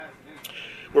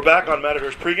We're back on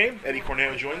Matadors pregame. Eddie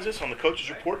Cornejo joins us on the Coach's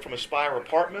Report from Aspire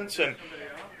Apartments. And,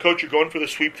 Coach, you're going for the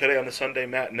sweep today on the Sunday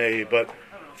matinee. But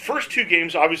first two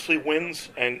games, obviously wins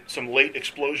and some late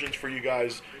explosions for you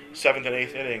guys, 7th and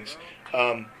 8th innings.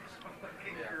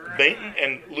 Baton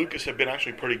and Lucas have been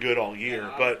actually pretty good all year,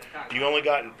 but you only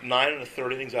got 9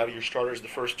 1/3 innings out of your starters the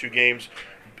first two games.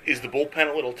 Is the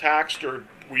bullpen a little taxed, or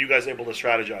were you guys able to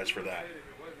strategize for that?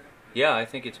 Yeah, I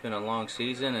think it's been a long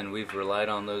season, and we've relied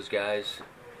on those guys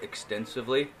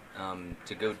extensively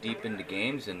to go deep into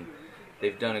games, and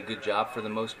they've done a good job for the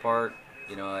most part.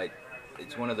 You know,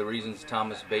 it's one of the reasons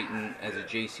Thomas Baton, as a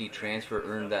JC transfer,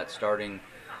 earned that starting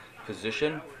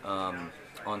position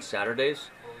on Saturdays,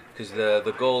 because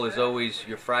the goal is always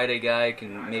your Friday guy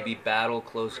can maybe battle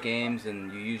close games,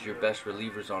 and you use your best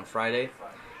relievers on Friday.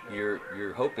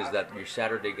 Your hope is that your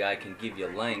Saturday guy can give you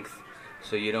length,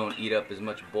 so you don't eat up as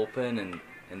much bullpen,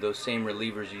 and those same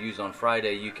relievers you use on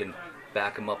Friday, you can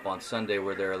back them up on Sunday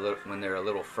when they're a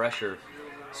little fresher.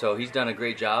 So he's done a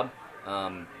great job.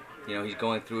 You know, he's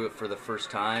going through it for the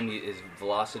first time. His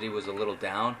velocity was a little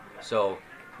down, so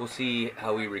we'll see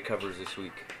how he recovers this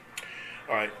week.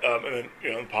 All right, and then,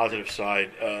 you know, on the positive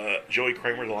side, Joey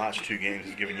Kramer the last two games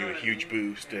has given you a huge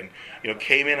boost, and you know,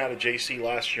 came in out of JC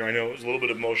last year. I know it was a little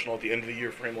bit emotional at the end of the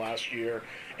year for him last year,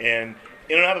 and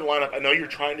in and out of the lineup. I know you're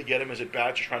trying to get him as at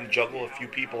bats, you're trying to juggle a few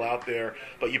people out there,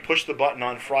 but you pushed the button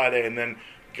on Friday, and then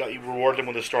you rewarded him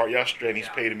with a start yesterday, and he's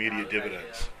paid immediate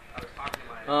dividends.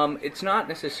 It's not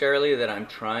necessarily that I'm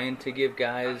trying to give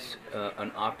guys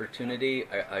an opportunity.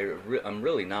 I'm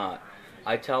really not.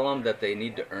 I tell them that they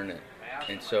need to earn it.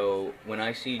 And so when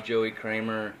I see Joey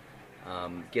Kramer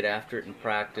get after it in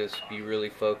practice, be really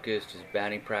focused, his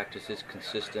batting practice is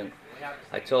consistent,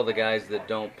 I tell the guys that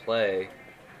don't play,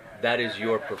 that is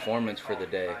your performance for the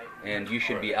day. And you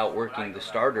should be outworking the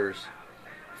starters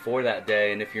for that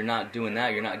day. And if you're not doing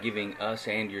that, you're not giving us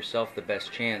and yourself the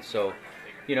best chance. So,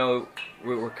 you know,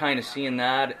 we're kind of seeing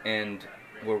that, and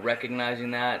we're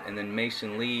recognizing that. And then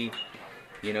Mason Lee,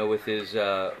 you know, with his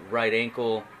right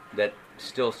ankle that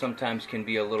still sometimes can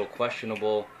be a little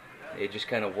questionable, it just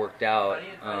kind of worked out.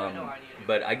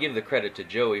 But I give the credit to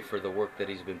Joey for the work that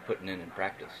he's been putting in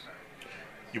practice.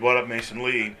 You brought up Mason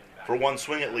Lee. For one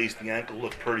swing at least, the ankle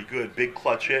looked pretty good. Big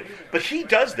clutch hit. But he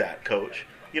does that, Coach.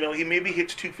 You know, he maybe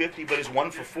hits 250, but his 1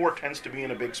 for 4 tends to be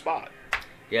in a big spot.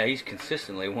 Yeah, he's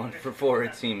consistently 1 for 4,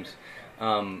 it seems.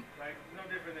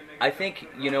 I think,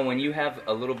 you know, when you have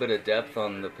a little bit of depth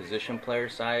on the position player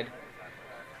side,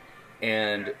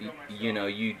 and, you know,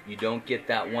 you don't get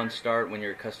that one start when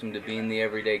you're accustomed to being the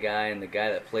everyday guy, and the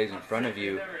guy that plays in front of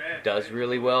you does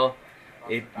really well,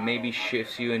 it maybe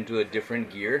shifts you into a different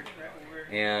gear.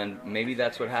 And maybe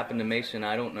that's what happened to Mason,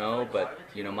 I don't know. But,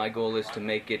 you know, my goal is to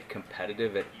make it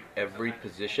competitive at every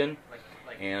position.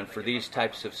 And for these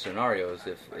types of scenarios,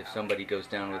 if somebody goes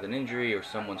down with an injury or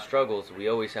someone struggles, we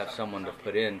always have someone to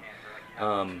put in,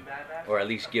 or at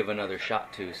least give another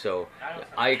shot to. So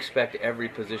I expect every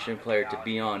position player to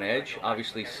be on edge.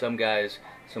 Obviously, some guys,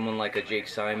 someone like a Jake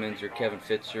Simons or Kevin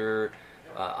Fitzer,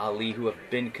 Ali, who have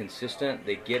been consistent,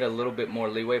 they get a little bit more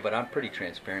leeway, but I'm pretty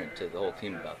transparent to the whole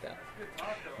team about that.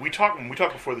 When we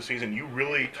talked before the season, you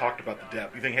really talked about the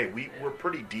depth. You think, hey, we're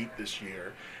pretty deep this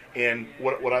year. And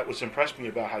what was impressed me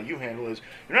about how you handle is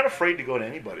you're not afraid to go to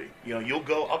anybody. You know, you'll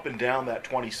go up and down that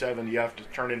 27 you have to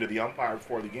turn into the umpire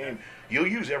before the game. You'll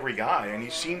use every guy, and you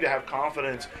seem to have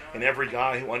confidence in every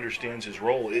guy who understands his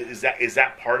role. Is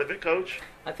that part of it, Coach?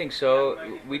 I think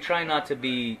so. We try not to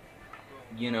be,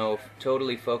 you know,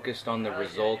 totally focused on the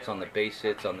results, on the base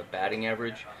hits, on the batting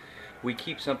average. We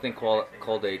keep something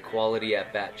called a quality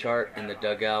at-bat chart in the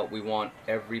dugout. We want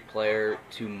every player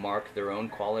to mark their own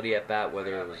quality at-bat,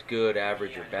 whether it was good,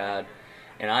 average, or bad.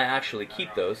 And I actually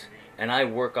keep those, and I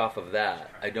work off of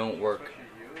that. I don't work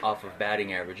off of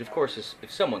batting average. Of course,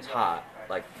 if someone's hot,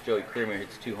 like Joey Kramer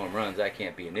hits 2 home runs, I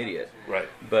can't be an idiot. Right.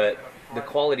 But the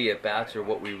quality at-bats are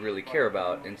what we really care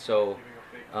about. And so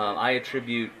I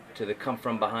attribute to the come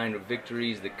from behind of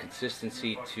victories, the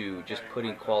consistency to just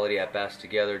putting quality at bats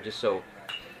together, just so,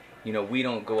 you know, we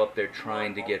don't go up there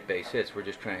trying to get base hits. We're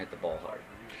just trying to hit the ball hard.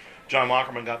 John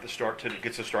Lockerman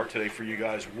gets a start today for you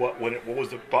guys. What was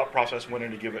the thought process went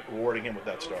into rewarding him with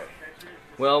that start?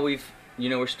 Well,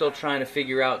 we're still trying to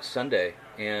figure out Sunday,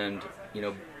 and you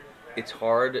know, it's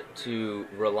hard to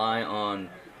rely on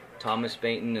Thomas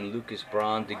Baton and Lucas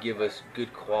Braun to give us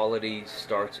good quality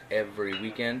starts every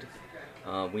weekend.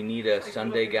 We need a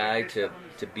Sunday guy to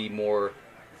be more,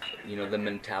 you know, the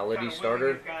mentality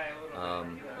starter.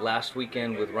 Last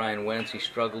weekend with Ryan Wentz, he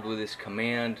struggled with his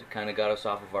command, kind of got us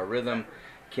off of our rhythm.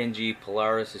 Kenji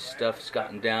Polaris' stuff's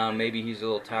gotten down. Maybe he's a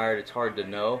little tired. It's hard to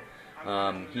know.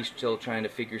 He's still trying to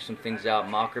figure some things out.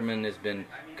 Mockerman has been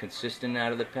consistent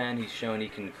out of the pen. He's shown he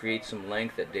can create some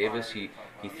length at Davis. He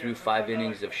threw 5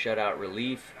 innings of shutout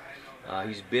relief.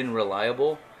 He's been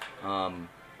reliable.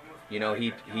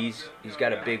 He's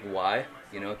got a big why,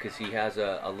 because he has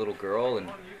a little girl,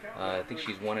 and I think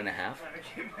she's 1.5.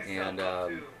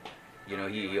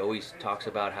 And he always talks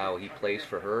about how he plays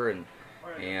for her, and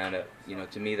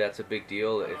to me that's a big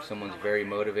deal. If someone's very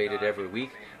motivated every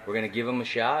week, we're going to give them a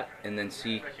shot and then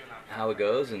see how it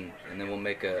goes, and then we'll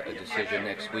make a decision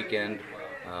next weekend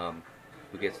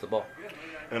who gets the ball.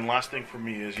 And last thing for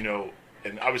me is,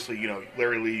 and obviously,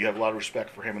 Larry Lee, you have a lot of respect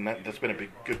for him, and that's been a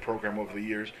good program over the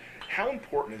years. How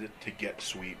important is it to get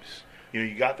sweeps?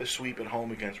 You got the sweep at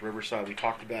home against Riverside. We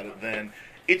talked about it then.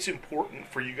 It's important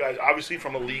for you guys, obviously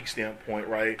from a league standpoint,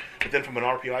 right? But then from an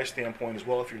RPI standpoint as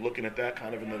well, if you're looking at that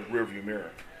kind of in the rearview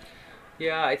mirror.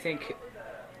 Yeah, I think,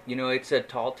 it's a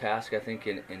tall task, I think,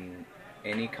 in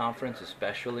any conference,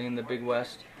 especially in the Big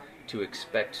West, to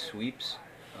expect sweeps.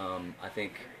 I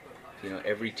think,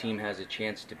 every team has a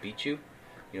chance to beat you.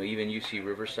 Even UC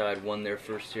Riverside won their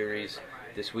first series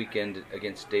this weekend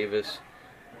against Davis.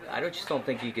 I just don't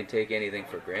think you can take anything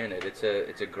for granted. It's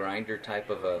a grinder type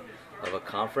of a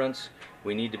conference.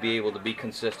 We need to be able to be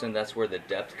consistent. That's where the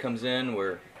depth comes in,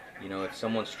 where if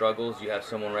someone struggles, you have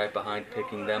someone right behind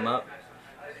picking them up.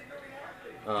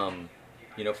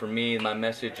 For me, my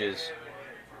message is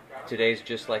today's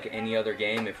just like any other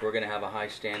game. If we're going to have a high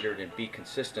standard and be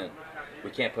consistent, we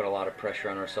can't put a lot of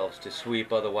pressure on ourselves to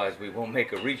sweep, otherwise we won't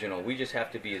make a regional. We just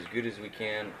have to be as good as we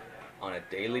can on a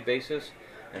daily basis,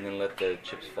 and then let the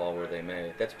chips fall where they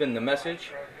may. That's been the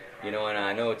message, and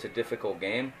I know it's a difficult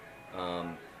game,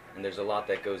 and there's a lot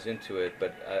that goes into it,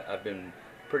 but I've been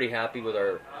pretty happy with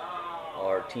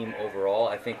our team overall.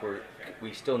 I think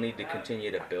we still need to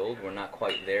continue to build. We're not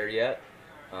quite there yet,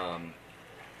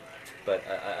 but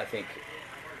I think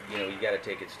you got to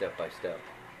take it step by step.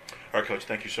 All right, Coach,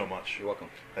 thank you so much. You're welcome.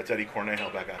 That's Eddie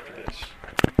Cornejo back after this.